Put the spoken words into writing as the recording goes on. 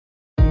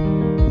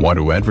Want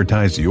to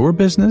advertise your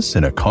business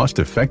in a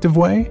cost-effective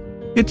way?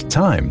 It's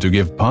time to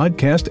give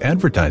podcast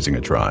advertising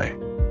a try.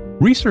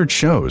 Research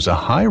shows a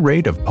high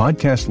rate of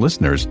podcast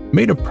listeners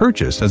made a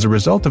purchase as a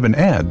result of an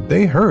ad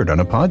they heard on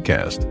a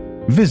podcast.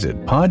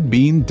 Visit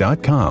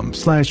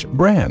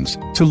podbean.com/brands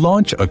to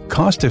launch a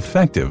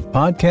cost-effective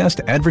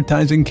podcast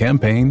advertising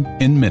campaign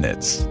in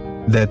minutes.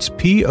 That's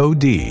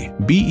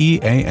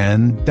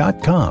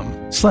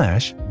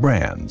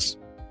podbean.com/brands.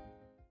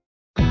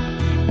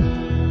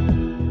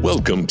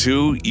 Welcome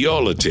to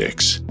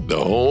Y'all-itics, the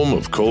home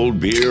of cold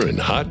beer and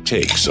hot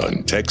takes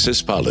on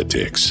Texas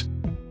politics.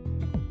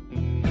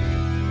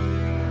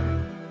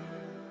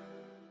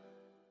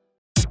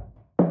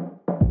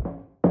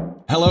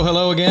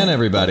 Hello again,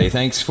 everybody.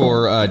 Thanks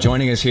for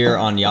joining us here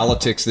on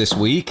Y'all-itics this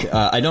week.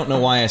 I don't know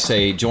why I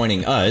say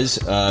joining us,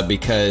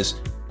 because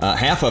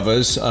half of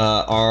us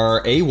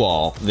are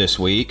AWOL this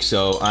week,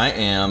 so I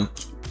am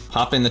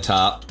popping the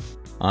top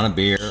on a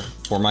beer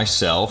for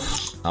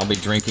myself. I'll be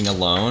drinking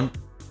alone.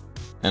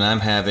 And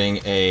I'm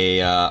having a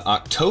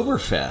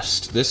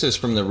Oktoberfest. This is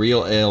from the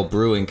Real Ale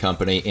Brewing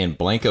Company in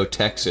Blanco,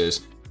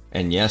 Texas.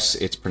 And yes,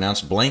 it's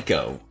pronounced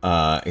Blanco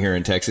here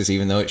in Texas,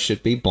 even though it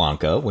should be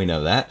Blanco. We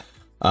know that.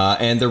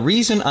 And the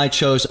reason I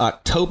chose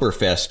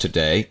Oktoberfest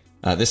today,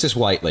 this is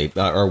Whiteley,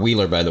 or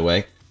Wheeler, by the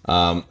way.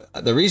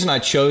 The reason I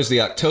chose the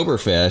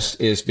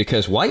Oktoberfest is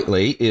because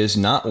Whiteley is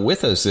not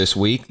with us this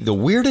week. The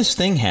weirdest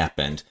thing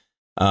happened.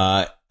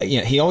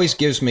 He always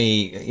gives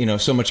me,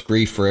 so much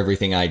grief for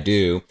everything I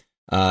do.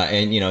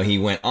 And he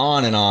went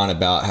on and on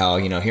about how,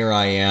 here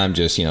I am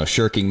just,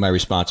 shirking my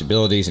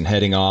responsibilities and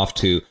heading off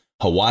to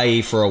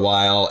Hawaii for a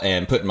while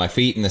and putting my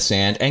feet in the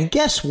sand. And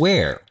guess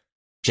where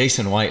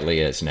Jason Whiteley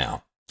is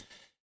now?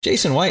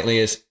 Jason Whiteley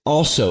is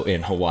also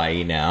in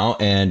Hawaii now.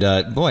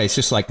 And boy, it's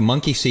just like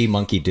monkey see,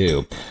 monkey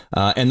do.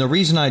 And the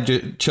reason I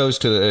chose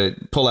to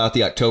pull out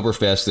the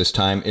Oktoberfest this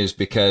time is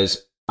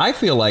because I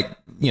feel like,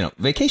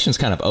 vacation's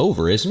kind of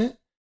over, isn't it?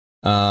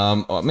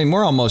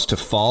 We're almost to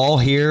fall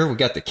here. We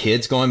got the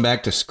kids going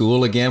back to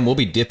school again. We'll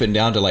be dipping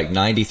down to like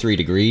 93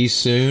 degrees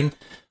soon.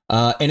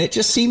 And it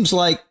just seems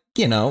like,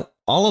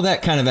 all of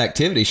that kind of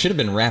activity should have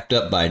been wrapped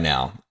up by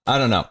now. I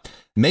don't know.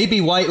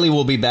 Maybe Whiteley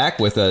will be back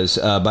with us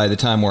by the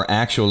time we're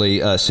actually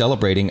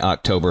celebrating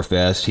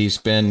Oktoberfest. He's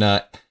been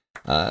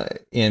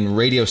in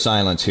radio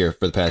silence here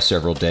for the past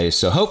several days.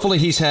 So hopefully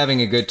he's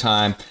having a good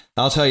time.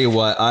 I'll tell you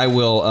what, I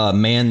will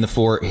man the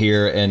fort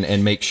here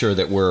and make sure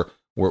that we're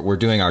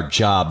doing our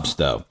jobs,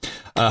 though.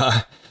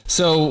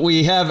 So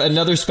we have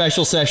another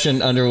special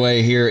session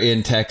underway here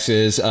in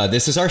Texas.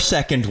 This is our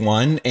second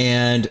one,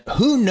 and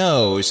who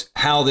knows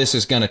how this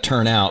is going to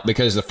turn out,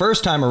 because the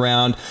first time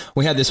around,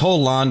 we had this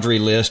whole laundry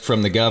list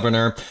from the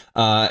governor,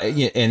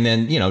 and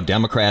then,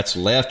 Democrats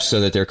left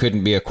so that there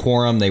couldn't be a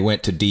quorum. They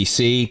went to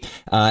D.C.,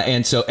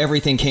 and so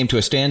everything came to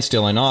a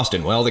standstill in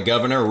Austin. Well, the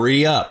governor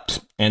re-upped.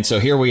 And so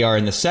here we are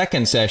in the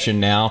second session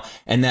now,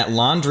 and that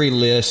laundry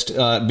list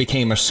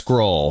became a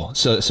scroll.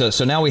 So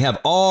now we have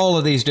all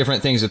of these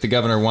different things that the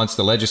governor wants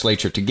the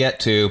legislature to get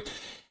to,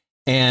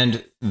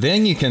 and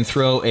then you can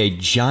throw a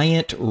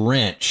giant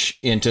wrench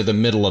into the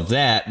middle of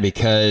that,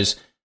 because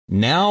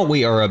now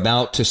we are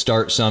about to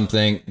start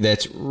something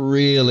that's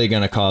really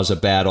going to cause a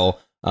battle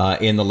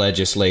in the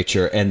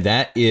legislature, and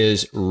that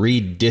is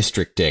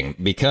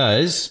redistricting,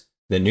 because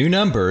the new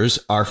numbers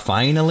are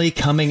finally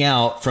coming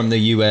out from the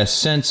U.S.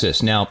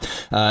 Census. Now,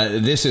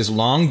 this is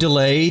long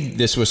delayed.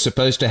 This was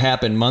supposed to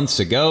happen months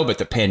ago, but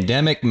the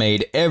pandemic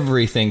made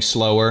everything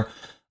slower.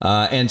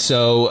 And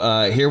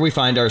so here we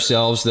find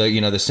ourselves.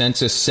 The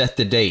census set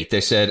the date. They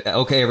said,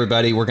 okay,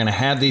 everybody, we're going to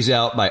have these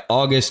out by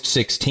August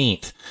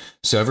 16th.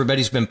 So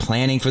everybody's been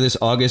planning for this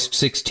August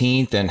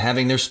 16th and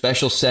having their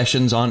special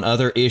sessions on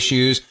other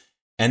issues.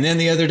 And then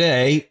the other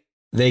day,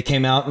 they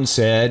came out and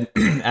said,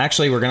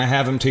 actually, we're going to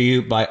have them to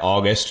you by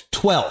August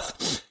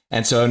 12th.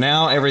 And so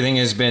now everything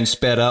has been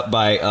sped up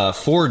by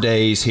 4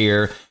 days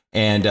here.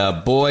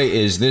 And boy,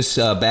 is this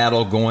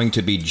battle going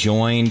to be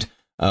joined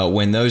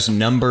when those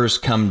numbers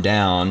come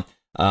down.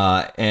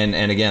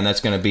 And again,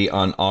 that's going to be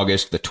on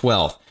August the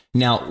 12th.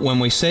 Now, when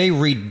we say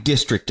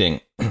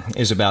redistricting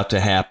is about to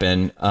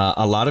happen,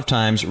 a lot of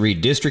times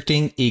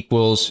redistricting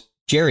equals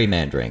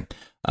gerrymandering.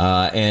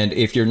 And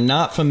if you're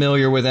not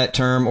familiar with that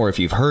term, or if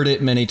you've heard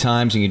it many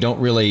times and you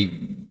don't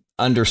really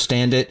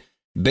understand it,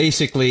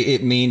 basically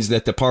it means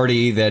that the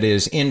party that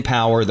is in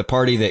power, the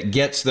party that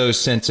gets those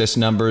census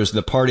numbers,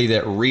 the party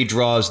that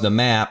redraws the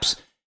maps,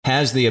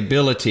 has the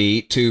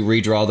ability to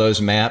redraw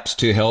those maps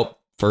to help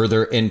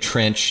further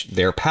entrench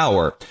their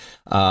power.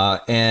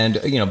 And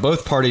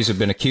both parties have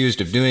been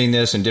accused of doing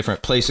this in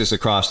different places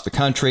across the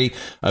country.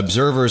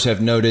 Observers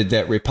have noted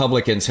that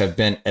Republicans have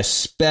been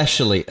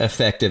especially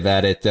effective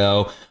at it,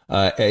 though,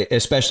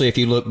 especially if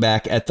you look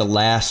back at the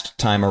last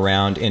time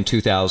around in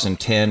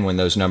 2010, when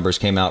those numbers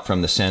came out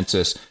from the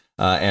census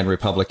and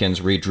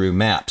Republicans redrew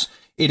maps.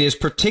 It is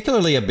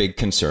particularly a big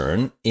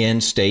concern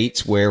in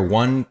states where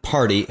one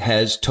party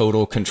has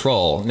total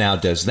control. Now,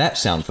 does that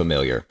sound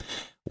familiar?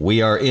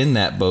 We are in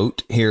that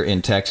boat here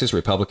in Texas.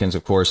 Republicans,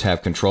 of course,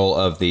 have control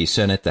of the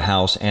Senate, the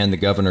House, and the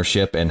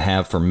governorship, and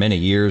have for many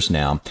years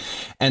now.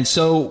 And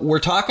so we're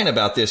talking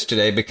about this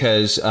today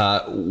because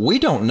we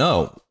don't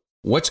know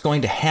what's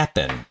going to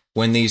happen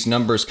when these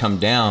numbers come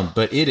down,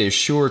 but it is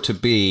sure to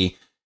be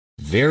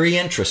very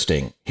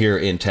interesting here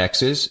in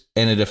Texas,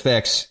 and it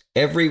affects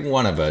every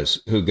one of us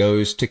who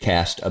goes to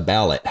cast a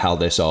ballot, how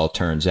this all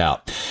turns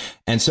out.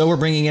 And so we're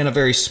bringing in a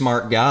very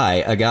smart guy,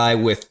 a guy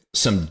with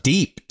some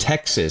deep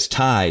Texas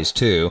ties,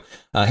 too.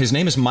 His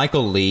name is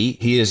Michael Lee.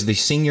 He is the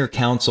senior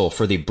counsel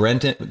for the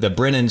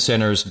Brennan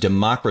Center's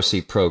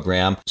Democracy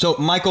Program. So,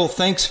 Michael,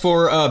 thanks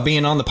for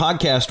being on the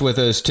podcast with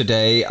us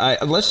today.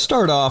 Let's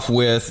start off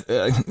with,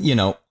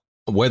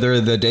 whether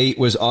the date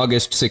was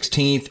August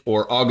 16th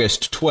or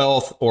August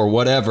 12th or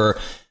whatever.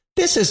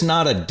 This is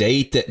not a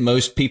date that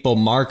most people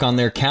mark on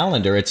their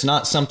calendar. It's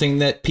not something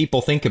that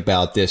people think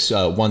about, this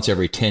once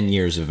every 10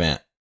 years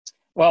event.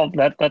 Well,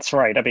 that's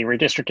right. I mean,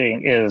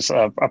 redistricting is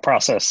a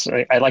process.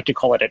 I like to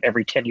call it an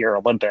every 10-year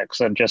Olympics.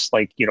 And just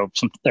like,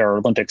 there are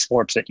Olympic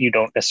sports that you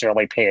don't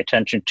necessarily pay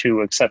attention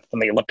to, except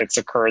when the Olympics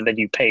occur, then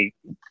you pay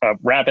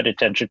rabid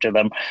attention to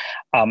them.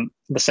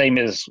 The same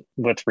is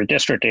with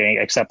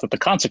redistricting, except that the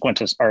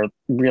consequences are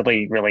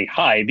really, really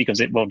high because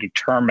it will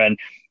determine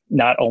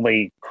not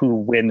only who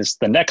wins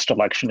the next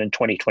election in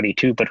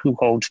 2022, but who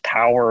holds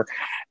power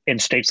in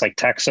states like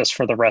Texas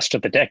for the rest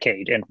of the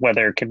decade, and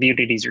whether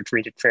communities are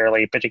treated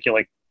fairly,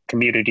 particularly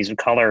communities of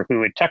color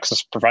who in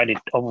Texas provided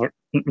over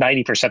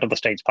 90% of the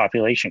state's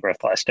population growth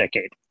last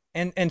decade.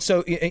 And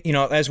so,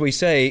 as we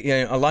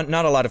say,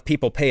 not a lot of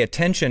people pay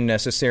attention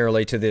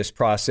necessarily to this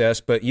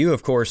process, but you,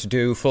 of course,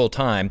 do full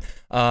time.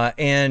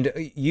 And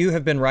you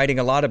have been writing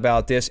a lot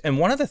about this. And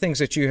one of the things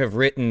that you have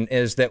written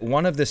is that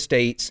one of the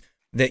states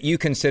that you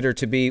consider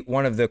to be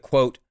one of the,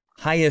 quote,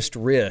 highest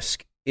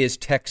risk is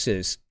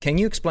Texas. Can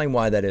you explain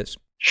why that is?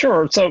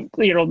 Sure. So,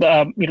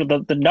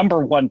 the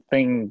number one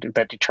thing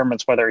that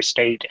determines whether a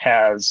state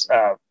has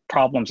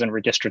problems in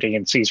redistricting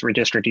and sees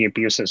redistricting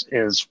abuses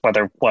is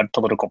whether one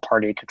political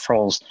party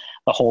controls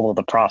the whole of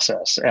the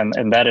process.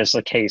 And that is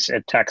the case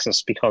in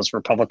Texas because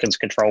Republicans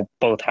control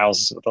both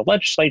houses of the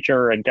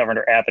legislature, and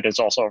Governor Abbott is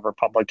also a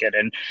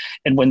Republican.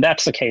 And when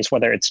that's the case,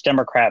 whether it's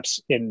Democrats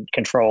in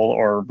control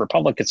or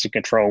Republicans in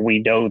control, we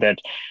know that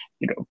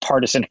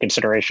partisan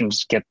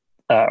considerations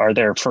are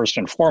there first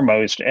and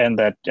foremost, and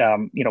that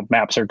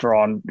maps are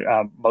drawn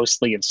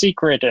mostly in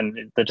secret,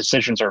 and the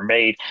decisions are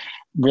made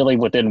really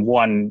within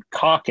one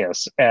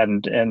caucus,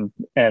 and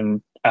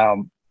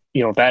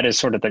that is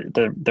sort of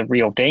the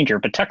real danger.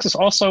 But Texas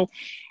also,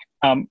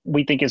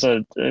 we think, is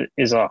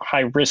a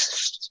high risk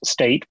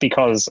state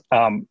because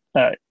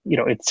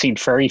it's seen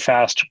very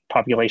fast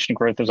population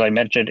growth, as I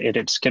mentioned, in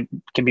its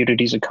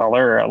communities of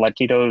color.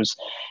 Latinos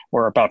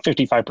were about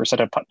 55%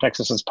 of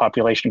Texas's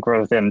population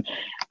growth, and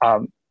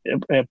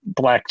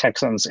Black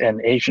Texans and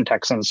Asian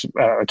Texans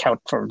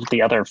account for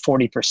the other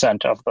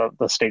 40% of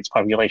the state's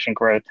population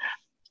growth.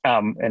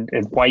 And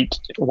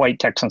white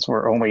Texans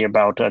were only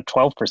about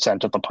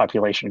 12% of the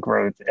population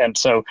growth. And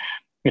so,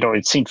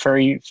 it's seen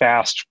very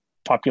fast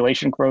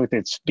population growth.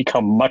 It's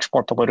become much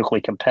more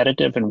politically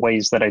competitive in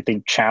ways that I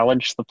think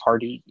challenge the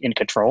party in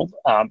control.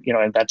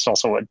 And that's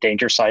also a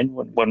danger sign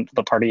when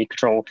the party in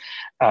control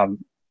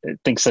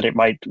thinks that it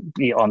might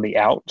be on the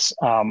outs.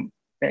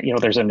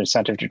 There's an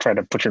incentive to try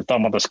to put your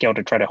thumb on the scale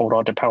to try to hold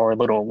on to power a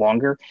little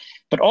longer.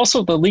 But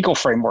also the legal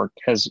framework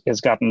has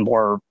gotten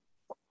more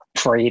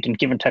frayed and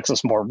given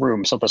Texas more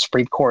room. So the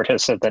Supreme Court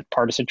has said that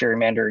partisan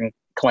gerrymandering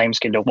claims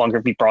can no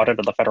longer be brought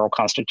into the federal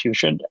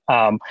Constitution.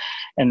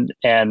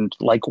 And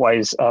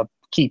likewise,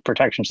 key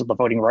protections of the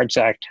Voting Rights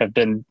Act have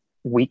been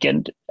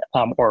weakened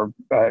or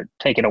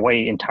taken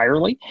away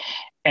entirely.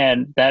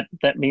 And that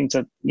means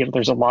that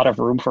there's a lot of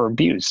room for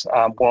abuse.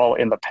 While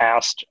in the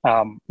past,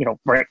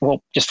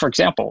 just for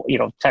example,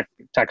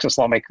 Texas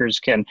lawmakers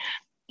can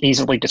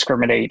easily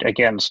discriminate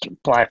against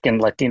Black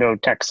and Latino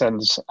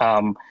Texans,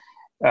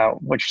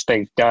 which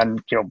they've done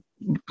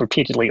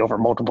repeatedly over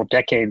multiple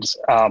decades,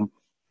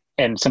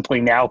 and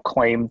simply now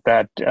claim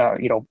that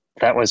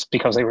that was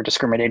because they were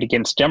discriminated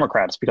against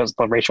Democrats because of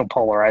the racially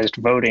polarized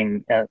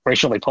voting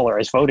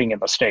in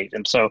the state.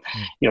 And so,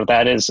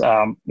 that is,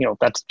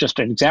 that's just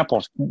an example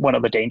of one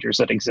of the dangers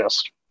that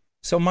exist.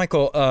 So,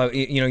 Michael,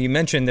 you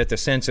mentioned that the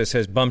census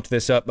has bumped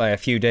this up by a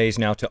few days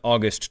now to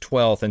August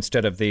 12th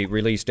instead of the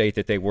release date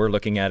that they were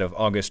looking at of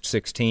August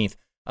 16th.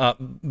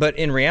 But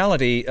in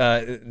reality,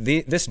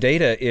 this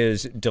data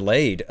is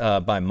delayed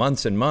by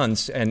months and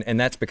months, and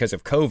that's because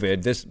of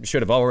COVID. This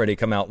should have already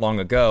come out long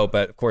ago,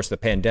 but of course the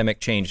pandemic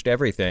changed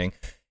everything.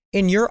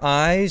 In your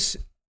eyes,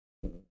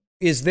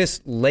 is this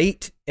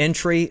late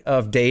entry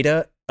of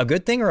data a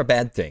good thing or a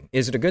bad thing?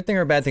 Is it a good thing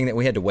or a bad thing that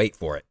we had to wait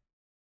for it?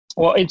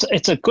 Well,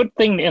 it's a good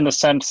thing in the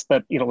sense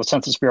that the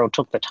Census Bureau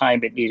took the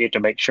time it needed to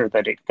make sure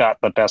that it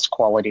got the best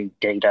quality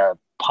data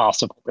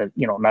possible that,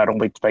 not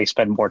only do they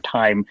spend more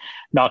time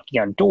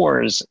knocking on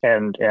doors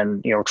and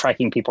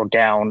tracking people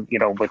down,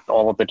 with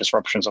all of the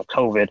disruptions of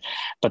COVID,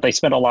 but they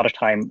spent a lot of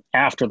time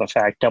after the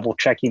fact, double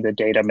checking the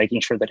data, making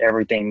sure that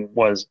everything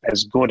was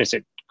as good as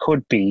it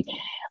could be.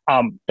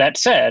 That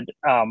said,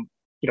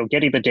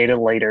 getting the data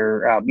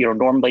later,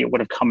 normally it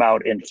would have come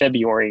out in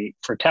February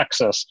for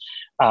Texas,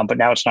 but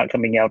now it's not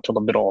coming out till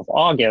the middle of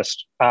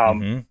August.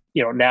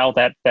 Now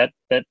that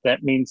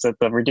means that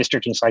the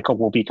redistricting cycle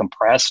will be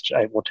compressed.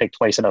 It will take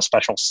place in a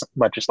special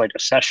legislative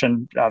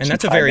session. And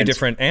that's a very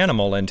different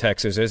animal in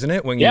Texas, isn't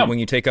it? When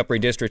you take up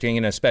redistricting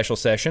in a special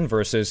session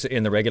versus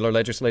in the regular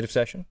legislative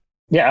session?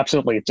 Yeah,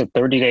 absolutely. It's a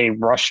 30-day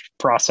rush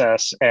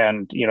process,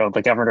 and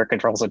the governor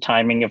controls the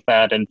timing of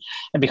that. And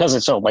because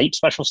it's a late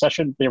special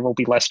session, there will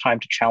be less time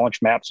to challenge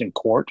maps in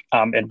court.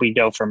 And we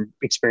know from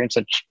experience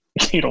that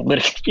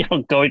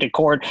going to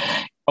court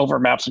over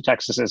maps in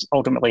Texas is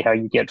ultimately how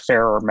you get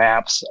fairer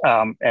maps.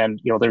 And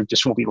there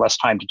just will be less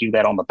time to do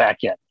that on the back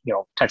end.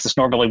 Texas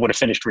normally would have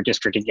finished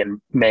redistricting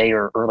in May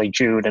or early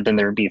June, and then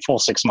there would be a full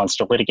 6 months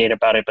to litigate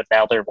about it. But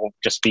now there will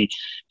just be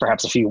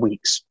perhaps a few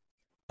weeks.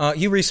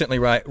 You recently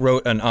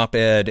wrote an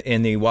op-ed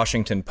in the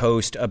Washington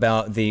Post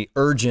about the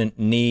urgent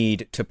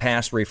need to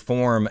pass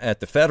reform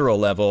at the federal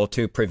level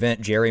to prevent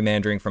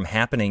gerrymandering from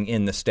happening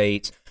in the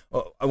states.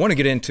 I want to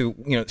get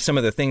into some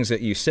of the things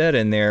that you said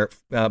in there,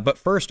 but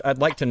first I'd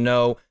like to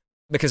know,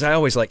 because I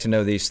always like to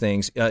know these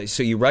things.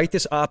 So you write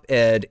this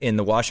op-ed in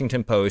the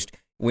Washington Post.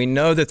 We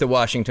know that the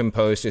Washington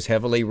Post is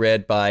heavily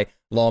read by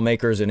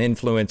lawmakers and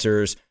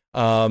influencers.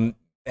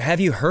 Have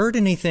you heard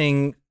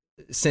anything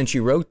since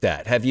you wrote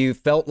that? Have you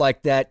felt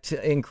like that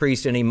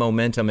increased any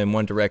momentum in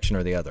one direction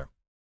or the other?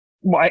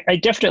 Well, I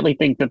definitely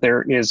think that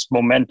there is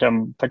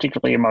momentum,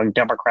 particularly among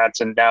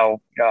Democrats and now,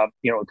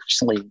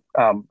 increasingly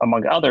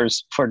among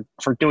others for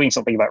doing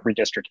something about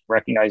redistricting,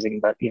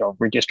 recognizing that,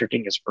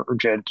 redistricting is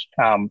urgent,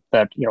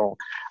 that,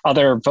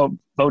 other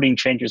voting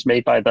changes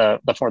made by the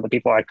For the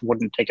People Act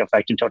wouldn't take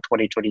effect until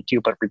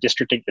 2022, but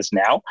redistricting is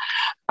now,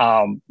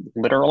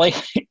 literally.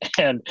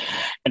 and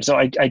so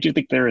I do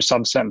think there is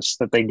some sense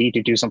that they need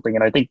to do something.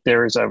 And I think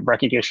there is a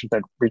recognition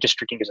that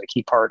redistricting is a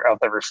key part of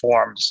the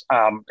reforms.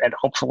 And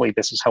hopefully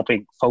this is helping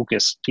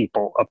focus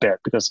people a bit,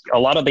 because a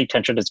lot of the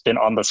attention has been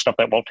on the stuff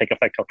that won't take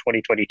effect till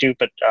 2022.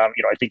 But,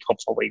 I think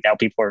hopefully now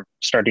people are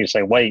starting to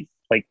say, wait,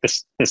 like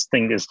this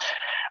thing is,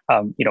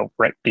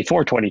 right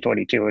before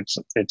 2022.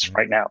 It's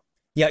right now.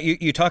 Yeah,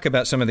 you talk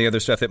about some of the other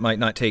stuff that might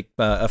not take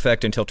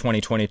effect until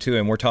 2022,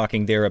 and we're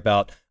talking there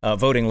about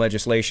voting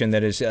legislation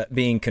that is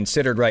being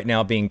considered right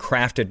now, being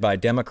crafted by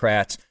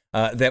Democrats,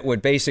 that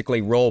would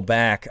basically roll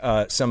back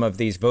some of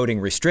these voting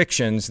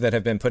restrictions that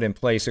have been put in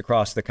place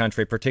across the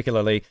country,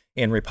 particularly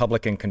in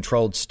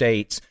Republican-controlled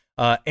states.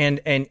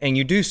 And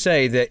you do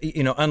say that,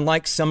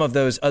 unlike some of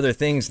those other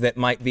things that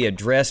might be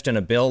addressed in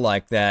a bill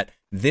like that,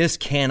 this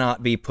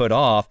cannot be put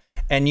off.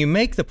 And you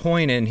make the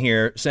point in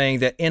here saying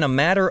that in a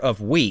matter of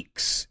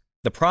weeks,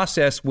 the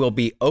process will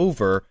be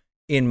over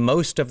in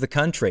most of the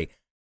country.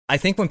 I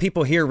think when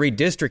people hear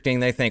redistricting,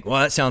 they think,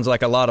 well, that sounds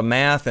like a lot of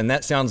math, and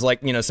that sounds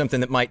like, something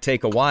that might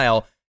take a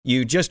while.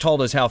 You just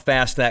told us how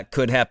fast that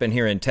could happen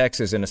here in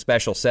Texas in a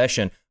special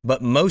session,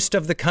 but most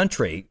of the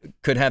country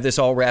could have this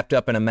all wrapped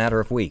up in a matter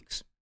of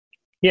weeks.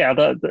 Yeah,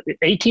 the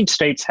 18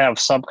 states have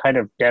some kind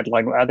of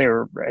deadline,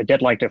 either a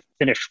deadline to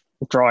finish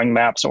drawing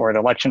maps or an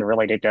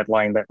election-related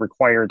deadline that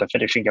require the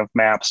finishing of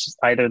maps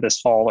either this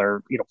fall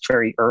or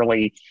very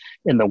early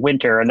in the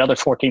winter. Another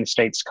 14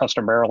 states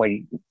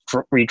customarily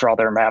redraw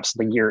their maps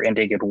the year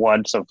ending in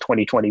 1, so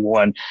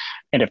 2021.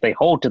 And if they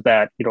hold to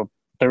that,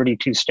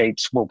 32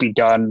 states will be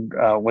done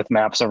with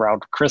maps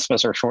around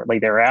Christmas or shortly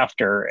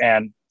thereafter.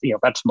 And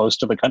that's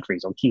most of the country.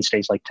 So key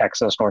states like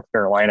Texas, North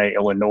Carolina,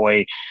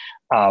 Illinois,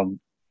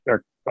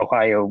 or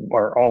Ohio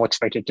are all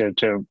expected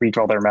to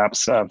redraw their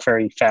maps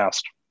very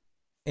fast.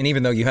 And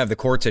even though you have the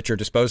courts at your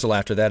disposal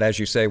after that, as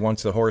you say,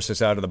 once the horse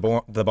is out of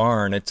the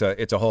barn, it's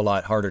a whole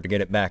lot harder to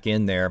get it back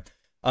in there.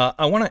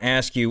 I want to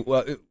ask you,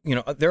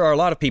 there are a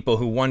lot of people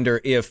who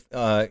wonder if,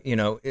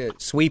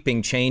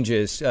 sweeping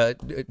changes,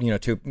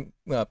 to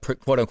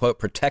quote unquote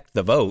protect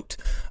the vote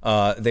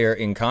there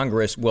in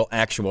Congress will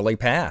actually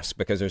pass,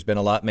 because there's been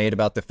a lot made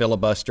about the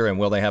filibuster and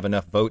will they have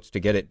enough votes to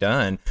get it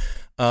done.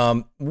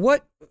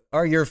 What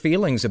are your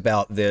feelings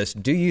about this?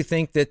 Do you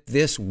think that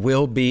this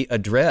will be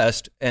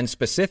addressed? And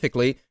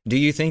specifically, do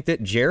you think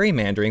that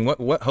gerrymandering,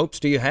 what hopes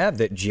do you have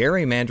that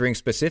gerrymandering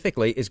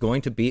specifically is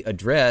going to be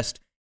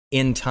addressed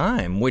in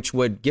time, which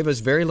would give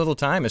us very little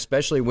time,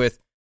 especially with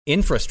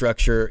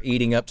infrastructure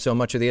eating up so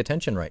much of the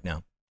attention right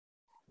now?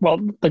 Well,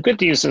 the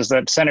good news is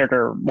that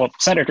Senator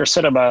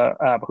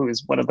Sinema, who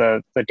is one of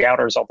the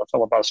doubters of the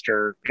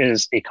filibuster,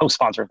 is a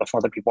co-sponsor of the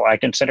For the People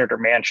Act, and Senator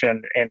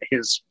Manchin and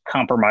his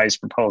compromise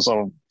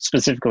proposal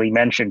specifically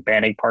mentioned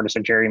banning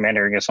partisan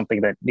gerrymandering as something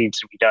that needs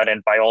to be done.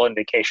 And by all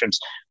indications,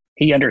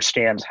 he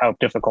understands how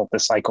difficult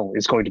this cycle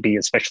is going to be,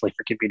 especially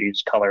for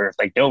communities of color, if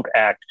they don't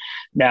act.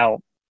 Now,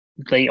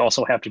 they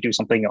also have to do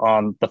something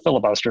on the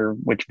filibuster,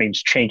 which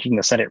means changing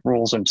the Senate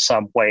rules in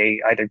some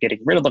way, either getting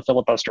rid of the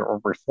filibuster or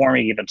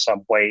reforming it in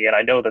some way. And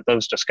I know that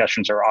those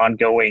discussions are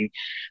ongoing.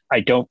 I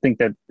don't think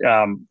that,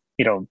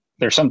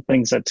 there's some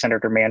things that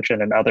Senator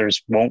Manchin and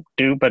others won't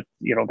do, but,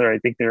 I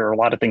think there are a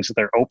lot of things that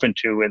they're open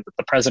to. And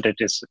the president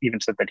has even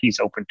said that he's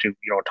open to,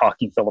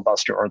 talking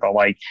filibuster or the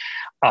like.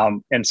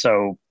 And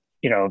so,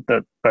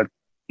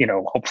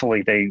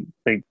 hopefully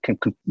they can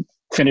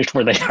finish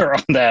where they are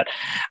on that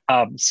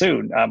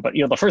soon. But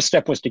the first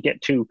step was to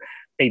get to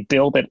a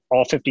bill that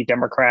all 50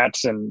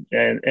 Democrats and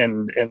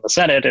in the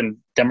Senate and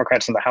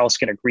Democrats in the House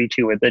can agree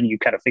to, and then you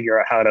kind of figure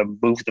out how to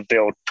move the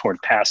bill toward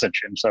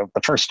passage. And so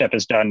the first step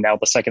is done. Now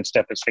the second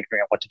step is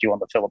figuring out what to do on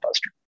the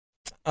filibuster.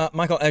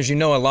 Michael, as you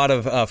know, a lot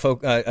of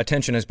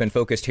attention has been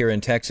focused here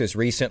in Texas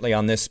recently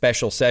on this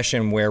special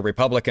session where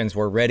Republicans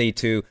were ready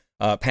to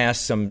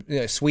pass some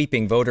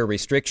sweeping voter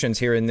restrictions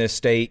here in this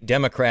state.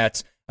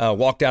 Democrats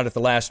walked out at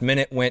the last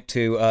minute, went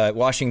to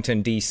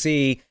Washington,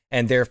 D.C.,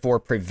 and therefore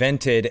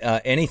prevented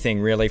anything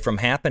really from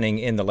happening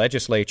in the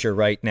legislature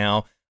right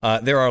now.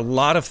 There are a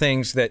lot of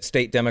things that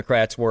state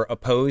Democrats were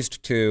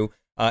opposed to,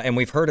 and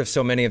we've heard of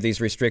so many of these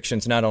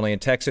restrictions, not only in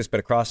Texas, but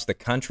across the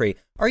country.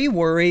 Are you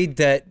worried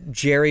that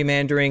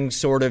gerrymandering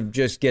sort of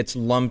just gets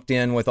lumped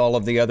in with all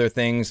of the other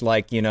things,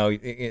 like,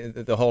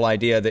 the whole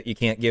idea that you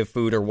can't give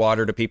food or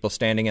water to people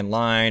standing in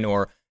line,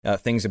 or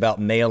things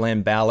about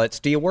mail-in ballots?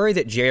 Do you worry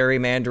that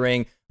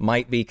gerrymandering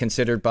might be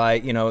considered by,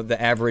 the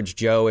average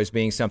Joe as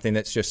being something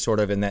that's just sort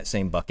of in that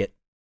same bucket?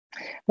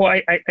 Well,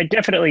 I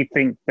definitely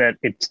think that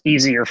it's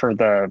easier for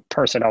the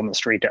person on the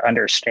street to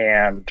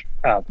understand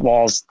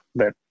laws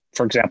that,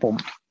 for example,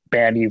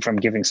 ban you from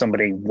giving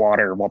somebody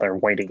water while they're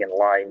waiting in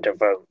line to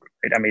vote.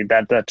 Right? I mean,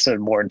 that's a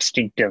more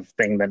instinctive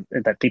thing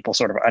that people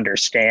sort of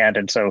understand.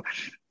 And so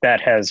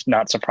that has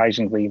not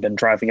surprisingly been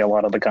driving a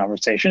lot of the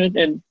conversation.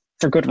 And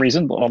for good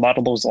reason. A lot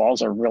of those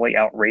laws are really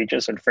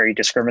outrageous and very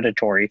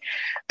discriminatory.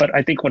 But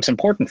I think what's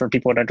important for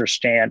people to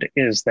understand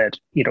is that,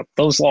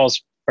 those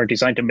laws are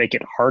designed to make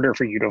it harder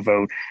for you to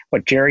vote.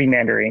 What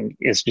gerrymandering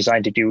is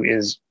designed to do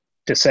is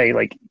to say,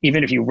 like,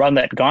 even if you run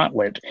that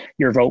gauntlet,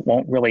 your vote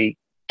won't really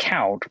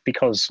count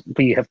because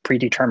we have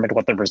predetermined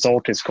what the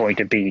result is going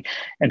to be.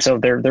 And so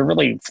they're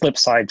really flip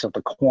sides of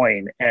the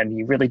coin, and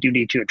you really do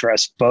need to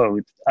address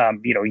both.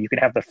 You can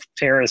have the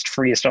fairest,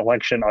 freest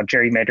election on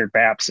gerrymandered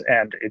maps,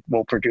 and it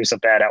will produce a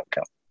bad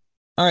outcome.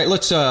 All right,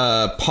 let's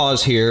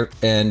pause here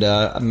and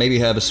maybe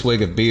have a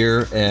swig of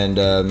beer and,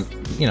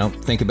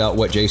 think about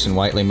what Jason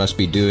Whiteley must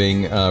be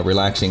doing,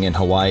 relaxing in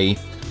Hawaii.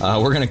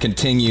 We're going to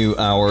continue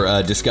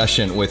our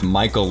discussion with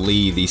Michael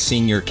Lee, the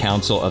senior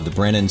counsel of the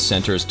Brennan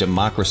Center's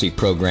Democracy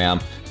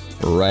Program,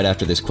 right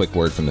after this quick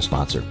word from the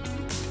sponsor.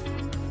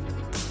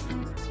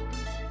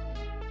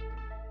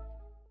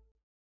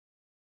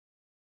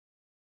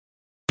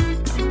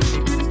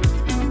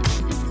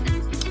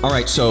 All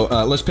right, so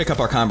let's pick up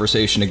our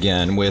conversation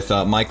again with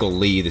Michael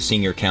Lee, the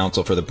senior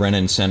counsel for the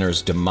Brennan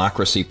Center's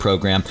Democracy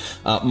Program.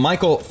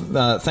 Michael,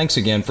 thanks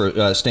again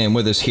for staying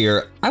with us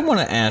here. I want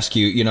to ask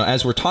you,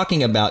 as we're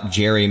talking about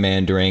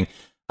gerrymandering,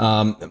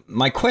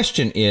 my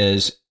question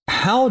is,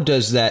 how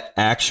does that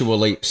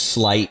actually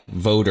slight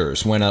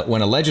voters when a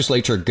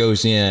legislature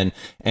goes in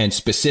and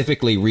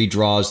specifically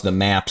redraws the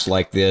maps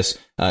like this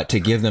to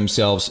give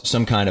themselves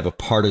some kind of a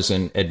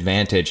partisan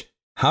advantage?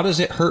 How does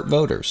it hurt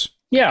voters?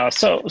 Yeah,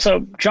 so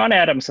John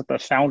Adams at the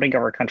founding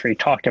of our country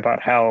talked about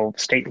how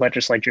state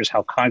legislatures,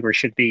 how Congress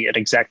should be an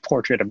exact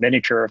portrait, a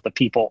miniature of the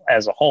people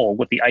as a whole,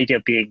 with the idea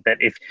being that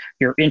if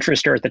your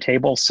interests are at the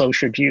table, so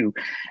should you.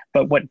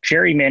 But what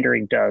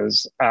gerrymandering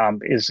does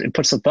is it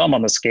puts the thumb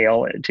on the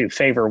scale to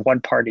favor one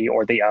party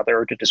or the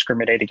other, to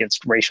discriminate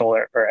against racial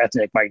or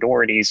ethnic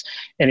minorities,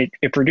 and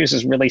it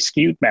produces really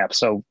skewed maps.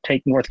 So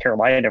take North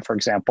Carolina, for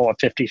example, a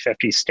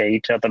 50-50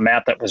 state. The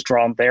map that was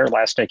drawn there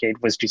last decade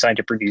was designed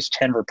to produce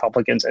 10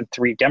 Republicans and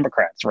 3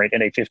 Democrats, right?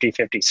 In a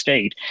 50-50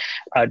 state,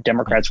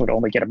 Democrats would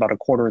only get about a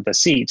quarter of the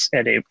seats,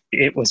 and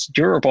it was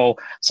durable,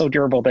 so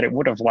durable that it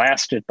would have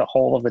lasted the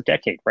whole of the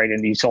decade, right?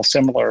 And you saw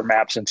similar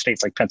maps in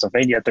states like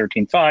Pennsylvania,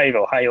 13-5,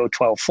 Ohio,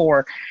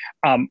 12-4,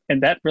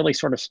 and that really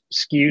sort of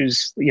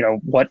skews,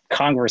 what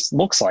Congress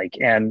looks like,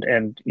 and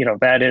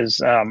that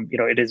is,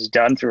 it is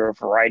done through a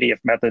variety of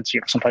methods.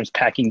 Sometimes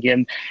packing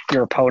in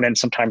your opponent,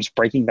 sometimes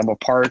breaking them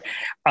apart,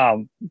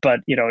 but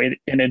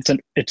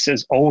it's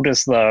as old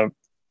as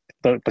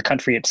the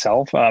country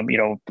itself.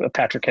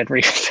 Patrick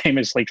Henry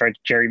famously tried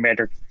to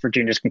gerrymander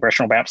Virginia's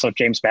congressional map so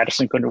James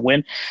Madison couldn't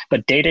win.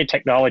 But data and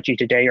technology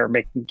today are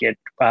making it,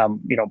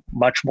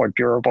 much more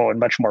durable and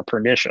much more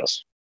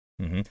pernicious.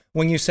 Mm-hmm.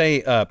 When you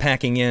say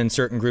packing in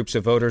certain groups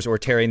of voters or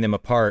tearing them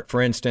apart,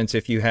 for instance,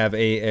 if you have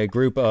a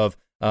group of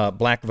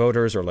black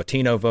voters or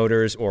Latino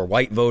voters or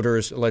white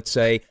voters, let's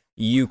say,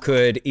 you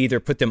could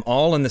either put them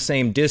all in the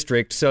same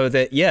district so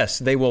that, yes,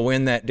 they will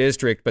win that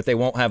district, but they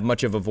won't have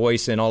much of a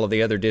voice in all of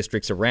the other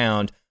districts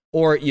around.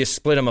 or you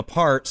split them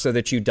apart so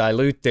that you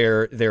dilute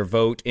their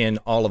vote in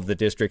all of the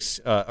districts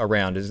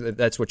around.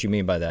 That's what you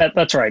mean by that?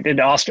 That's right. In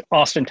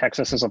Austin,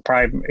 Texas is a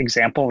prime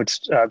example. It's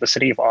the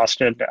city of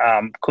Austin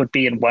could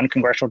be in one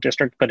congressional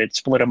district, but it's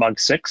split among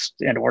 6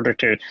 in order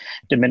to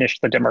diminish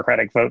the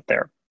Democratic vote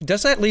there.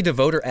 Does that lead to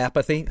voter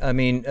apathy? I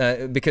mean,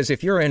 because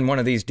if you're in one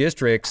of these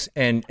districts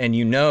and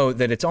you know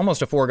that it's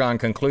almost a foregone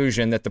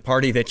conclusion that the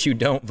party that you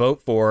don't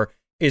vote for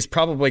is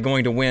probably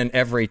going to win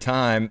every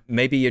time,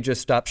 maybe you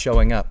just stop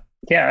showing up.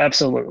 Yeah,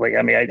 absolutely.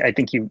 I mean, I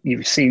think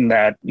you've seen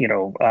that,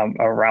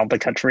 around the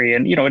country.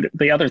 And,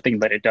 the other thing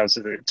that it does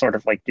is it sort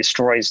of like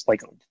destroys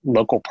like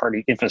local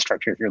party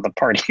infrastructure. If you're the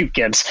party who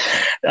gets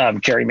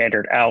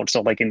gerrymandered out.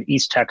 So like in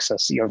East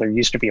Texas, there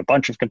used to be a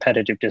bunch of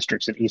competitive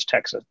districts in East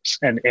Texas.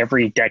 And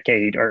every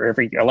decade or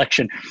every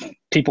election,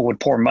 people would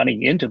pour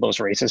money into those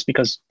races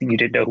because you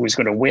didn't know who was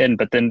going to win.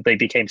 But then they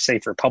became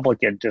safe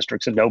Republican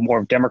districts and no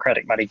more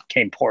Democratic money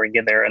came pouring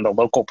in there. And the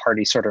local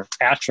party sort of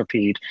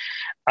atrophied.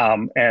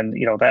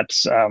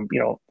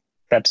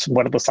 That's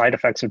one of the side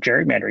effects of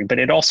gerrymandering. But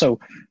it also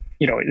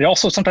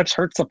sometimes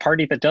hurts the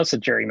party that does the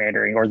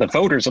gerrymandering or the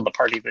voters of the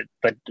party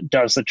that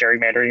does the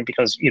gerrymandering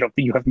because,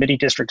 you have many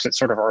districts that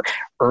sort of are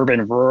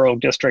urban, rural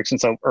districts.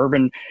 And so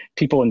urban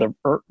people in the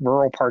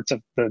rural parts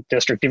of the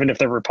district, even if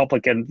they're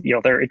Republican,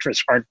 their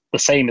interests aren't the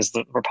same as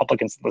the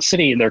Republicans in the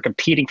city. And they're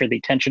competing for the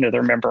attention of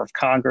their member of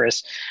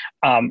Congress.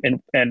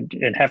 And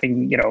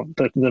having,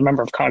 the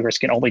member of Congress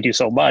can only do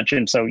so much.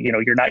 And so,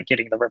 you're not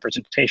getting the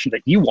representation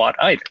that you want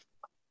either.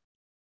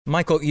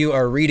 Michael, you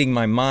are reading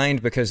my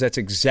mind because that's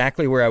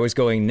exactly where I was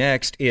going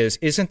next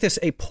isn't this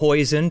a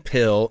poison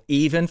pill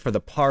even for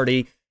the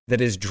party that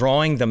is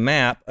drawing the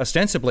map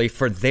ostensibly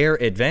for their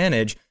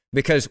advantage?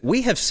 Because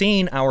we have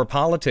seen our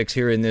politics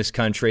here in this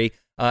country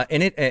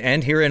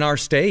and here in our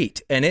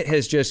state, and it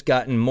has just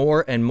gotten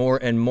more and more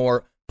and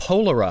more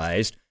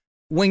polarized.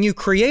 When you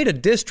create a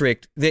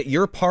district that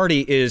your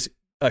party is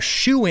a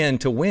shoe-in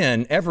to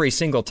win every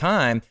single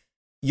time,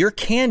 your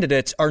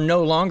candidates are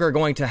no longer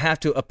going to have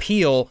to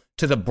appeal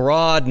to the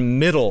broad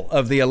middle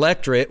of the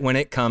electorate when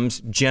it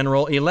comes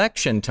general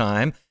election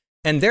time.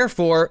 And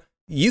therefore,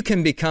 you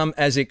can become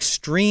as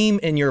extreme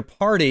in your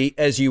party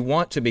as you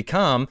want to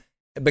become,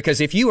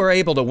 because if you are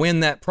able to win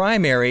that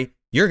primary,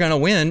 you're going to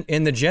win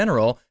in the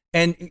general.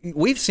 And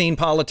we've seen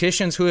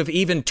politicians who have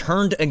even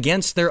turned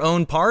against their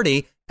own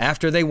party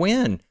after they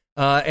win.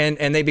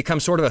 And they become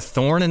sort of a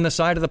thorn in the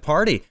side of the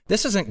party.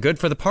 This isn't good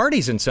for the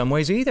parties in some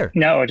ways either.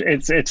 No,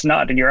 it's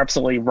not. And you're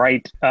absolutely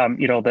right.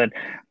 That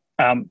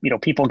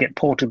people get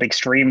pulled to the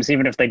extremes,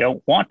 even if they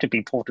don't want to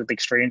be pulled to the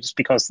extremes,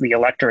 because the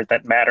electorate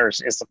that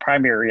matters is the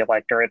primary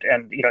electorate.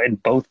 And, in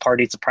both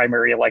parties, the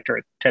primary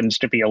electorate tends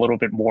to be a little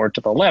bit more to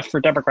the left for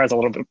Democrats, a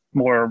little bit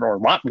more or a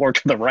lot more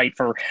to the right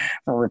for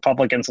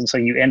Republicans. And so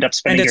you end up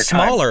spending your time.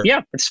 And it's smaller.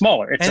 Yeah, it's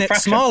smaller.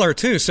 It's smaller,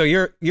 too. So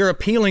you're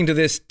appealing to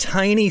this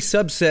tiny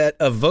subset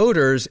of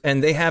voters,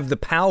 and they have the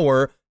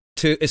power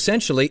to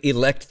essentially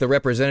elect the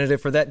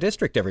representative for that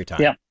district every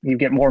time. Yeah, you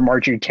get more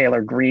Marjorie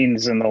Taylor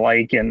Greens and the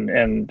like, and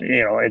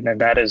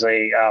that is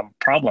a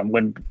problem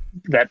when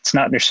that's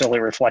not necessarily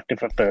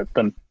reflective of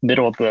the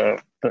middle of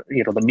the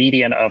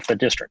median of the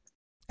district.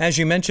 As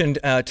you mentioned,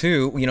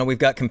 too, we've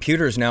got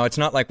computers now. It's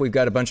not like we've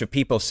got a bunch of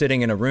people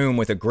sitting in a room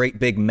with a great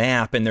big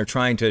map and they're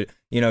trying to,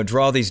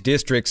 draw these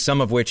districts, some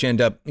of which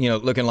end up,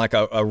 looking like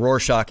a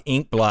Rorschach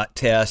inkblot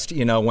test,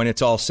 when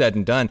it's all said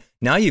and done.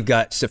 Now you've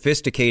got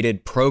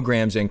sophisticated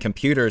programs and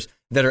computers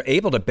that are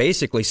able to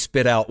basically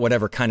spit out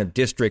whatever kind of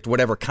district,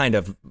 whatever kind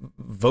of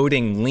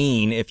voting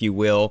lean, if you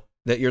will,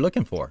 that you're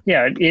looking for.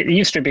 Yeah, it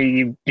used to be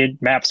you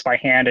did maps by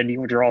hand and you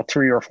would draw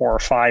 3 or 4 or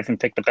 5 and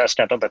pick the best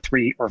out of the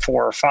 3 or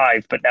 4 or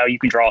 5. But now you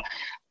can draw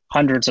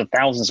hundreds of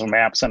thousands of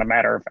maps in a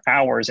matter of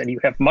hours, and you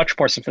have much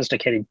more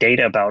sophisticated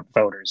data about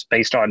voters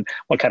based on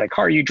what kind of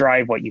car you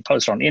drive, what you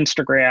post on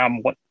Instagram,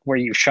 where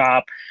you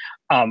shop.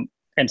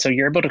 And so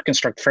you're able to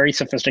construct very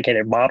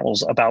sophisticated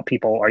models about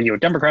people. Are you a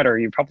Democrat or are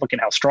you Republican?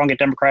 How strong a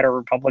Democrat or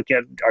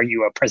Republican? Are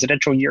you a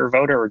presidential year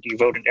voter or do you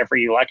vote in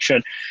every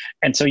election?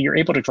 And so you're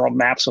able to draw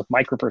maps with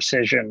micro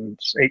precision.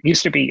 It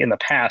used to be in the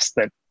past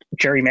that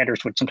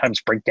gerrymanders would sometimes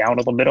break down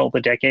in the middle of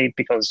the decade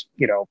because,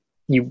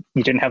 you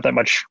didn't have that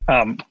much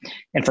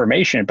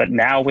information. But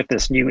now with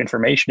this new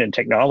information and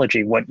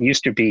technology, what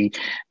used to be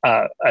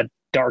a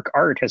dark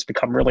art has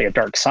become really a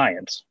dark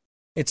science.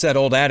 It's that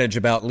old adage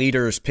about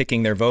leaders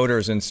picking their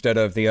voters instead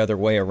of the other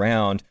way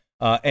around.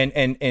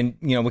 And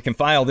we can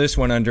file this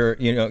one under,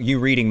 you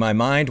reading my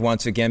mind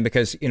once again,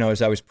 because,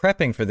 as I was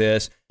prepping for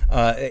this,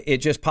 it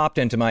just popped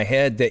into my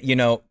head that,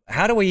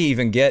 how do we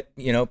even get,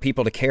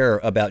 people to care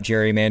about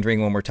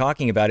gerrymandering when we're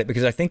talking about it?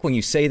 Because I think when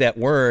you say that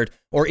word,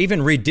 or even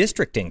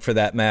redistricting for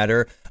that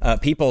matter,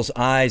 people's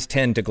eyes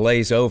tend to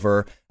glaze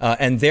over.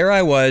 And there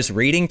I was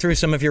reading through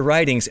some of your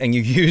writings and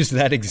you used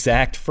that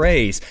exact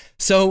phrase.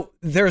 So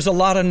there's a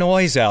lot of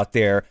noise out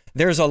there.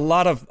 There's a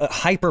lot of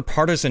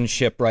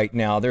hyper-partisanship right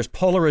now. There's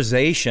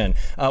polarization.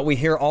 We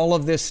hear all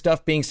of this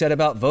stuff being said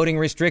about voting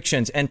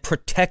restrictions and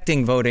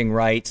protecting voting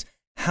rights.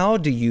 How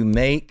do you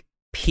make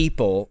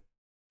people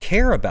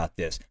care about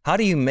this? How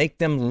do you make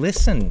them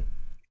listen?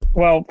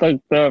 Well,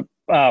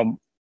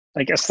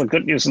 I guess the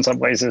good news in some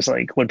ways is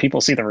like when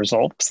people see the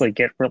results, they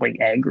get really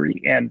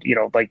angry. And,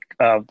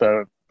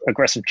 the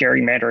aggressive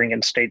gerrymandering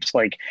in states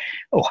like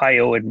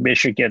Ohio and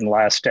Michigan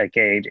last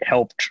decade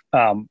helped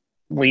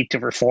lead to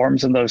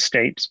reforms in those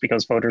states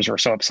because voters were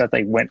so upset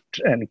they went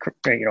and,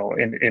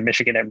 in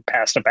Michigan and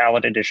passed a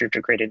ballot initiative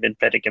to create an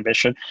independent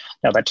commission.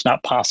 Now that's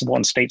not possible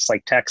in states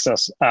like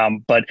Texas.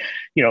 But,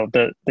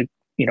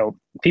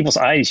 people's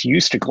eyes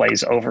used to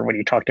glaze over when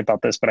you talked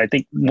about this, but I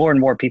think more and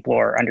more people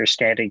are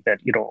understanding that,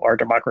 our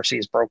democracy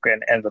is broken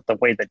and that the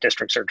way that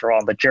districts are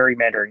drawn, the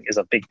gerrymandering is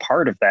a big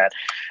part of that.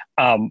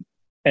 And,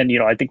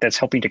 I think that's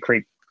helping to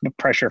create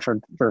pressure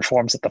for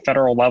reforms at the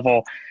federal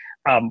level.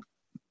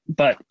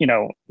 But,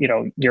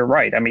 you're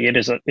right. I mean,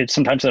 it's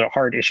sometimes a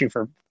hard issue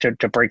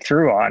to break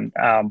through on,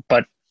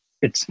 but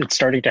it's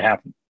starting to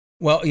happen.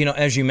 Well,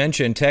 as you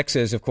mentioned,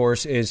 Texas, of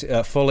course, is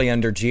fully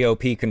under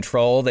GOP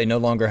control. They no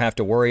longer have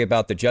to worry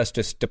about the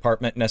Justice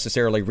Department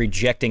necessarily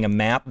rejecting a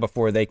map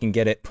before they can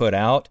get it put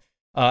out.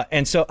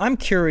 And so I'm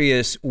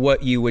curious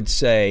what you would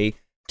say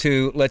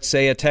to, let's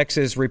say, a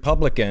Texas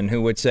Republican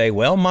who would say,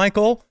 well,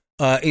 Michael,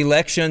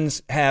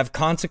 elections have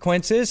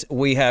consequences.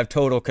 We have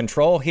total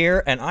control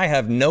here, and I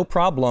have no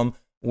problem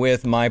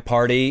with my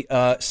party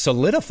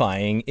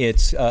solidifying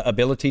its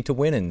ability to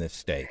win in this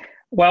state.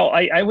 Well,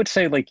 I would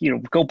say,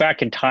 go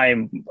back in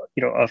time,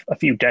 a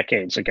few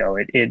decades ago,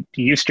 it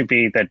used to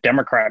be that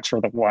Democrats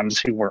were the ones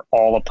who were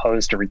all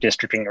opposed to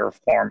redistricting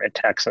reform in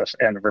Texas,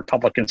 and the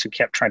Republicans who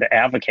kept trying to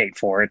advocate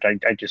for it.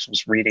 I just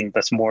was reading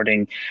this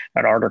morning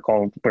an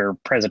article where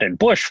President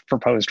Bush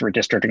proposed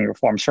redistricting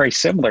reforms very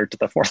similar to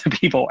the For the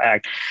People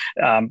Act.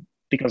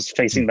 Because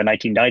facing the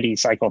 1990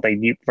 cycle,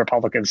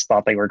 Republicans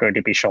thought they were going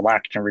to be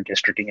shellacked in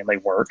redistricting, and they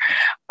were.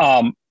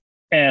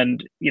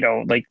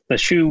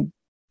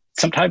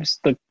 Sometimes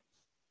the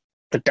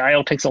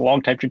dial takes a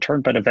long time to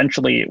turn, but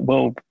eventually it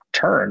will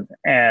turn,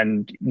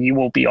 and you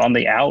will be on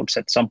the outs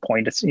at some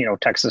point. It's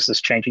Texas is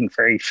changing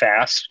very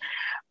fast,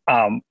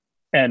 and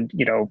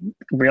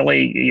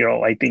really,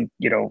 I think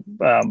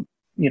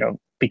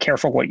be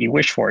careful what you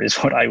wish for is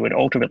what I would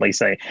ultimately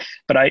say.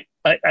 But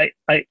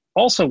I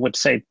also would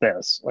say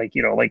this,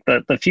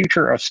 the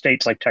future of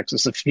states like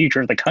Texas, the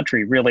future of the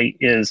country really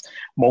is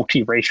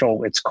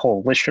multiracial. It's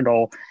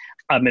coalitional.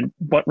 And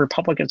what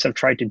Republicans have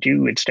tried to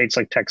do in states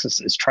like Texas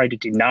is try to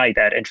deny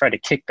that and try to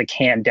kick the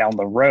can down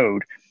the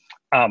road.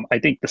 I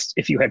think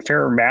if you had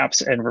fairer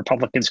maps and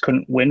Republicans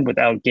couldn't win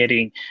without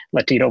getting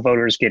Latino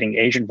voters, getting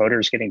Asian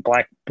voters, getting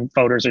Black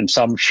voters in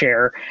some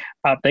share,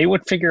 they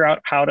would figure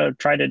out how to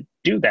try to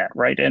do that,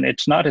 right? And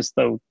it's not as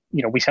though,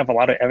 we have a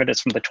lot of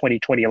evidence from the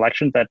 2020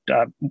 election that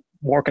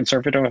more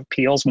conservative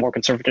appeals, more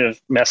conservative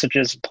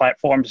messages,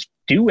 platforms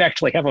do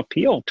actually have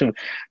appeal to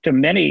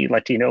many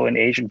Latino and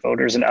Asian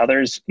voters and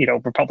others,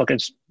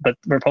 Republicans, but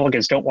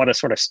Republicans don't want to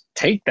sort of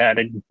take that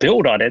and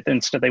build on it.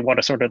 Instead, they want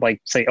to sort of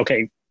say,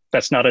 okay,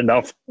 that's not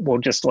enough. We'll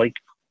just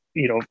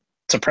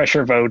suppress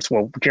your votes.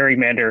 We'll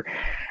gerrymander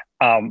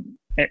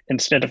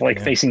instead of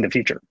facing the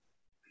future.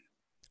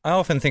 I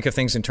often think of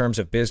things in terms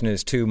of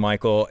business too,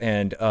 Michael.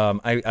 And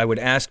I would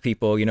ask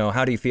people,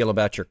 how do you feel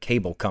about your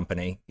cable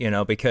company?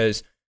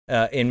 Because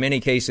in many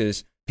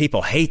cases,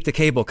 people hate the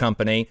cable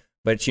company.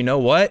 But you know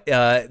what?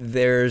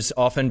 There's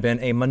often been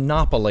a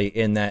monopoly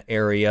in that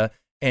area.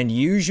 And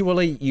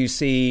usually you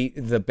see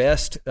the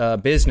best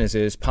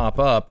businesses pop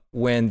up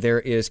when there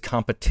is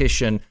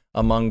competition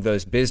among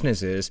those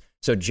businesses.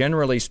 So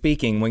generally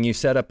speaking, when you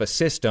set up a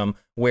system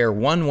where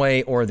one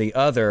way or the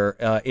other,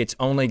 it's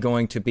only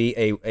going to be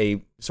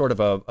a sort of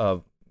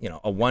a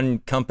one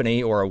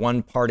company or a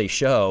one party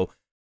show,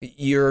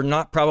 you're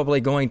not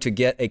probably going to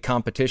get a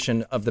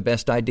competition of the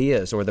best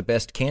ideas or the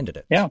best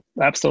candidates. Yeah,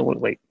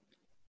 absolutely.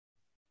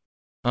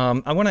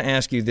 I want to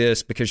ask you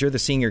this because you're the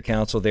senior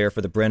counsel there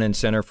for the Brennan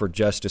Center for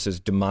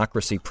Justice's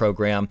Democracy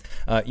Program.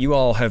 You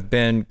all have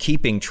been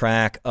keeping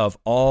track of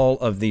all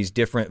of these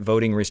different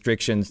voting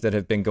restrictions that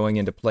have been going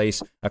into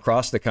place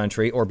across the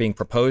country or being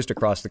proposed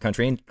across the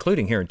country,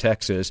 including here in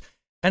Texas.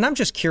 And I'm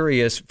just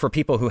curious, for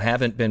people who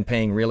haven't been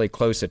paying really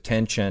close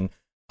attention,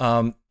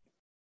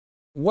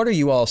 what are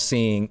you all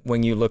seeing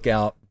when you look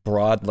out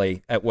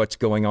broadly at what's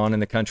going on in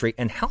the country,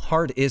 and how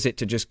hard is it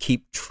to just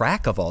keep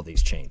track of all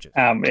these changes?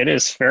 It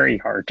is very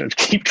hard to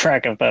keep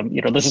track of them.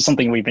 This is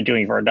something we've been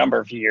doing for a number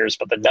of years,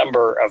 but the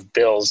number of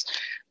bills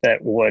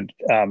that would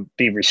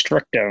be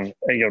restrictive,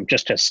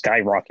 just has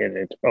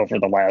skyrocketed over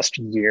the last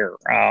year.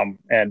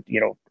 And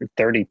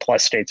 30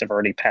 plus states have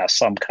already passed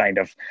some kind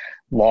of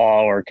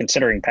law or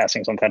considering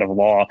passing some kind of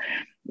law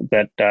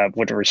that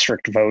would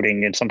restrict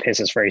voting in some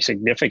cases very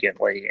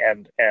significantly.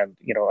 And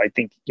I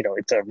think,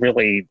 it's a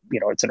really,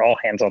 it's an all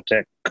hands on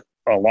deck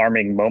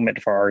alarming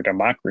moment for our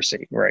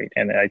democracy. Right.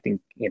 And I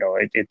think,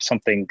 it's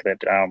something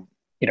that,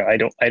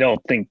 I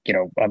don't think,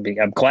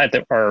 I'm glad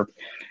that our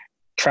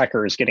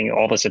tracker is getting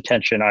all this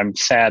attention. I'm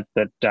sad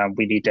that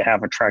we need to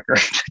have a tracker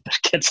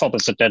that gets all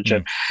this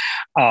attention.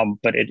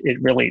 But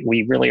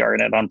we really are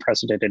in an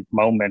unprecedented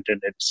moment.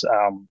 And it's,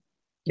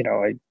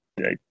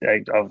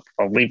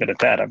 I'll leave it at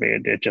that. I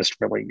mean, it just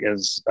really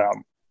is.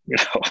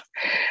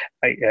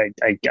 I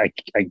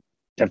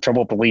have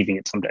trouble believing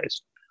it some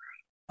days.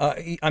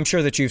 I'm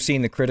sure that you've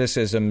seen the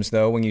criticisms,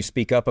 though, when you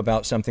speak up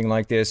about something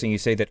like this and you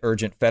say that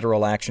urgent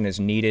federal action is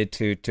needed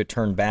to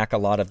turn back a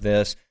lot of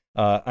this.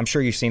 I'm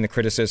sure you've seen the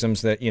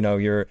criticisms that,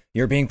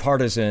 you're being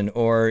partisan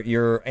or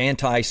you're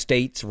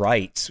anti-states'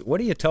 rights. What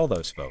do you tell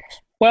those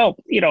folks? Well,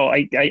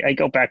 I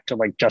go back to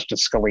like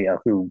Justice Scalia,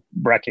 who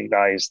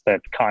recognized that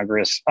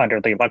Congress,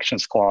 under the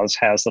Elections Clause,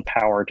 has the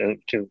power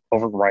to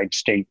override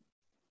state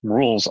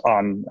rules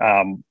on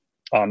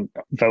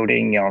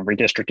voting,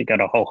 redistricting,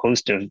 and a whole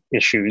host of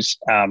issues.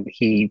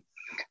 He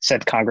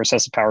said Congress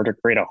has the power to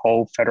create a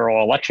whole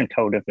federal election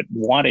code if it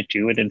wanted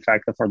to. And in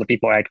fact, the For the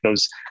People Act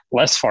goes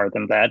less far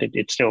than that.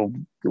 It still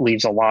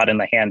leaves a lot in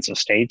the hands of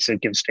states.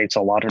 It gives states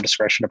a lot of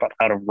discretion about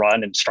how to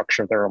run and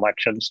structure their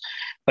elections.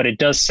 But it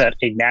does set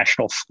a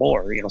national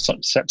floor,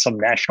 set some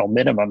national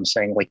minimum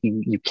saying like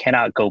you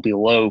cannot go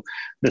below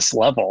this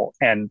level.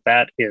 And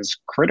that is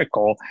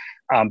critical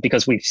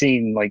because we've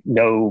seen like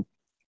no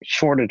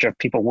shortage of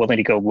people willing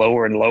to go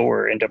lower and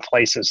lower into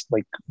places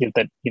like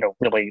that,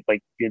 really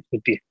like it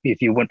would be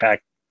if you went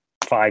back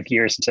 5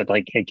 years and said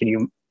like, hey, can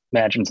you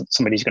imagine that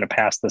somebody's going to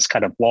pass this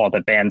kind of law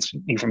that bans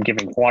you from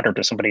giving water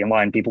to somebody in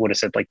line? People would have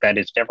said like, that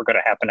is never going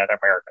to happen in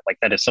America. Like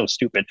that is so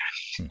stupid.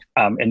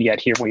 And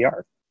yet here we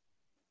are.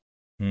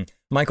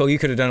 Michael, you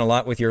could have done a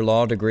lot with your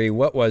law degree.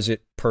 What was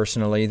it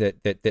personally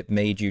that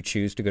made you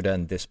choose to go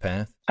down this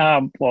path?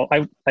 Well,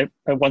 I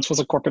once was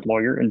a corporate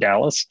lawyer in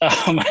Dallas,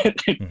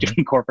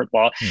 doing corporate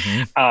law,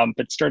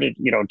 but started,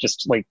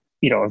 just like,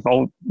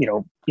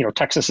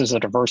 Texas is a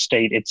diverse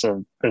state. It's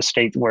a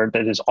state where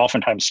that is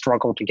oftentimes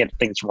struggled to get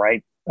things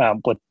right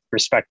with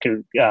respect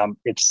to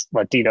its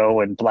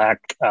Latino and Black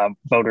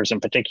voters in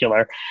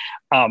particular.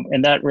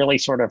 And that really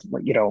sort of,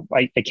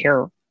 I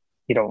care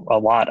a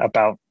lot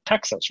about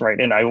Texas, right?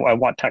 And I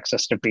want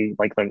Texas to be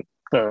like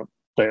the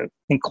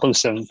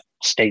inclusive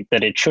state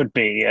that it should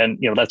be. And,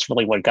 that's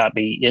really what got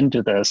me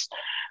into this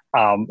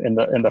in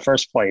the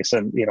first place.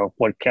 And,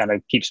 what kind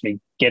of keeps me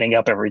getting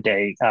up every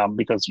day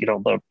because,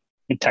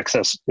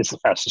 Texas is the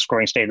fastest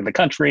growing state in the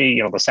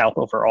country. The South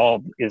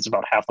overall is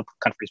about half the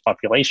country's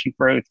population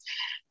growth.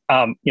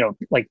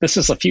 Like this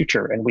is the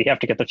future and we have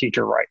to get the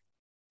future right.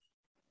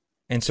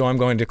 And so I'm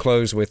going to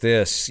close with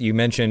this. You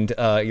mentioned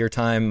your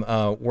time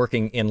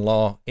working in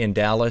law in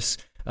Dallas.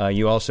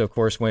 You also, of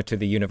course, went to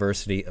the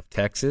University of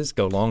Texas.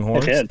 Go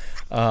Longhorns.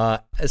 I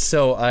did.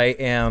 So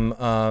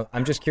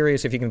I'm just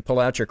curious if you can pull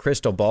out your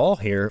crystal ball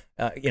here.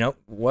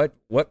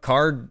 What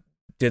card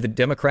do the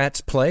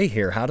Democrats play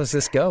here? How does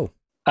this go?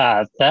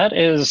 That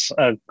is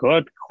a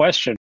good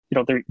question.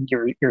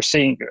 You're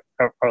seeing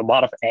a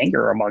lot of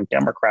anger among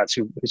Democrats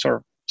who sort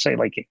of say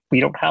like, we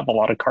don't have a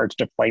lot of cards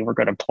to play. We're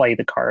going to play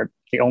the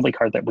only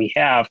card that we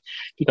have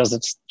because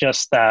it's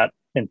just that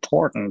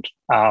important.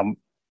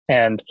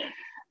 And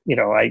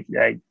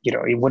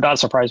it would not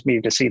surprise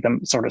me to see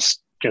them sort of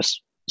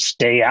just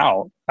stay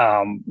out.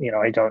 I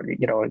don't,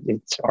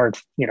 it's hard,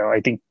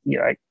 I think,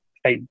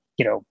 I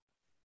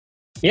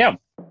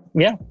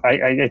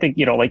think,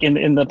 like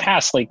in the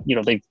past, like,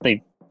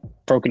 they've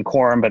broken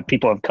quorum, but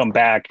people have come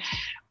back.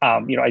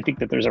 I think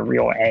that there's a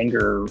real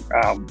anger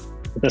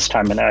this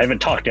time, and I haven't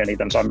talked to any of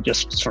them, so I'm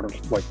just sort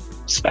of like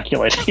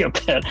speculating a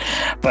bit.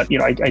 But,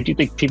 I do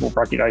think people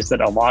recognize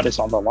that a lot is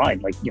on the line,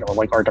 like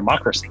our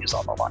democracy is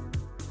on the line.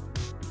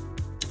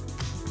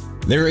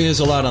 There is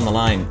a lot on the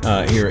line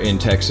here in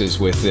Texas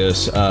with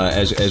this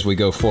as we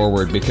go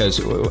forward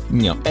because,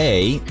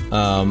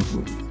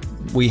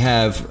 we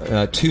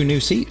have 2 new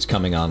seats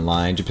coming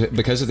online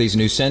because of these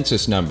new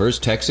census numbers.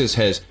 Texas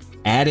has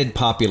added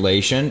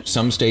population.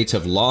 Some states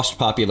have lost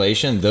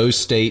population. Those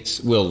states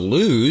will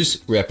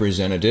lose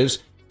representatives.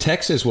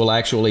 Texas will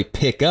actually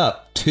pick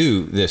up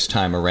 2 this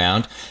time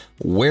around.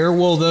 Where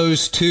will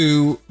those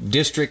 2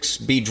 districts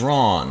be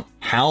drawn?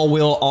 How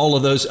will all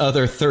of those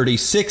other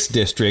 36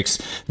 districts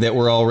that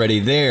were already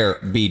there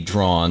be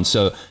drawn?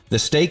 So the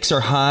stakes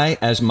are high,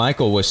 as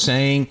Michael was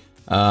saying.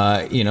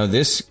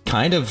 This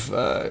kind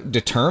of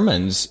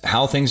determines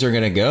how things are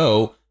going to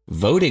go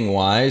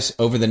voting-wise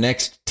over the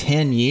next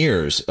 10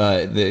 years.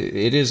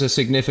 It is a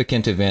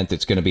significant event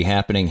that's going to be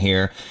happening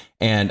here,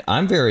 and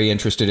I'm very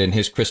interested in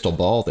his crystal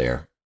ball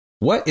there.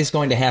 What is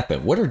going to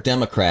happen? What are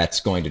Democrats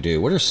going to do?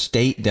 What are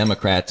state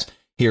Democrats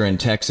here in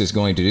Texas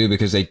going to do?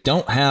 Because they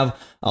don't have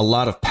a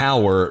lot of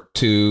power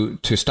to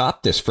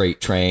stop this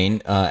freight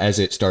train as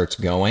it starts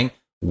going.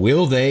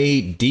 Will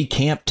they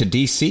decamp to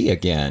D.C.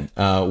 again?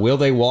 Will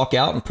they walk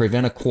out and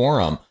prevent a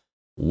quorum?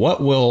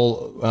 What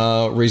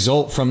will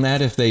result from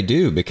that if they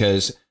do?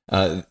 Because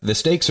the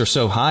stakes are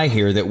so high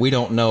here that we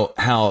don't know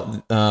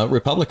how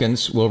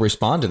Republicans will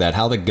respond to that,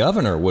 how the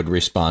governor would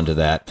respond to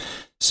that.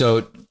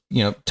 So,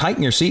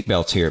 tighten your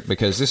seatbelts here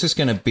because this is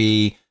going to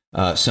be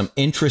some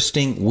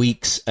interesting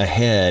weeks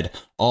ahead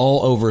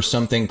all over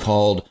something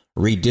called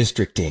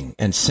redistricting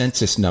and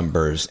census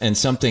numbers, and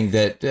something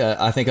that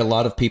I think a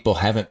lot of people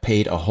haven't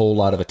paid a whole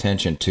lot of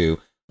attention to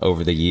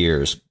over the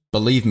years.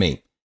 Believe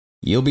me,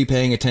 you'll be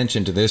paying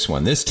attention to this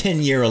one. This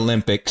 10-year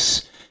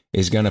Olympics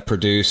is going to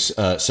produce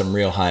some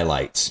real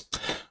highlights.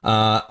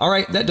 All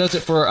right, that does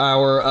it for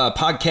our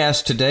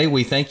podcast today.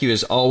 We thank you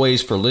as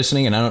always for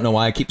listening. And I don't know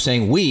why I keep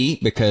saying we,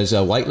 because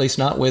Whiteley's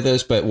not with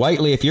us. But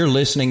Whiteley, if you're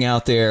listening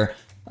out there,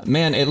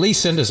 man, at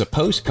least send us a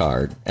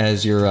postcard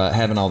as you're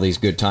having all these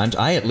good times.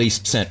 I at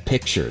least sent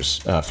pictures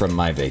from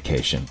my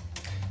vacation.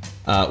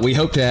 We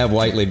hope to have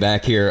Whiteley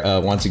back here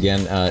once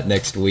again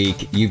next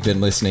week. You've been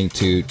listening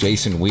to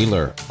Jason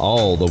Wheeler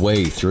all the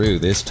way through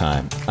this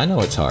time. I know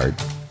it's hard,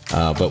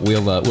 but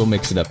we'll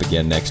mix it up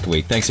again next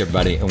week. Thanks,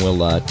 everybody, and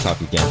we'll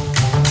talk again.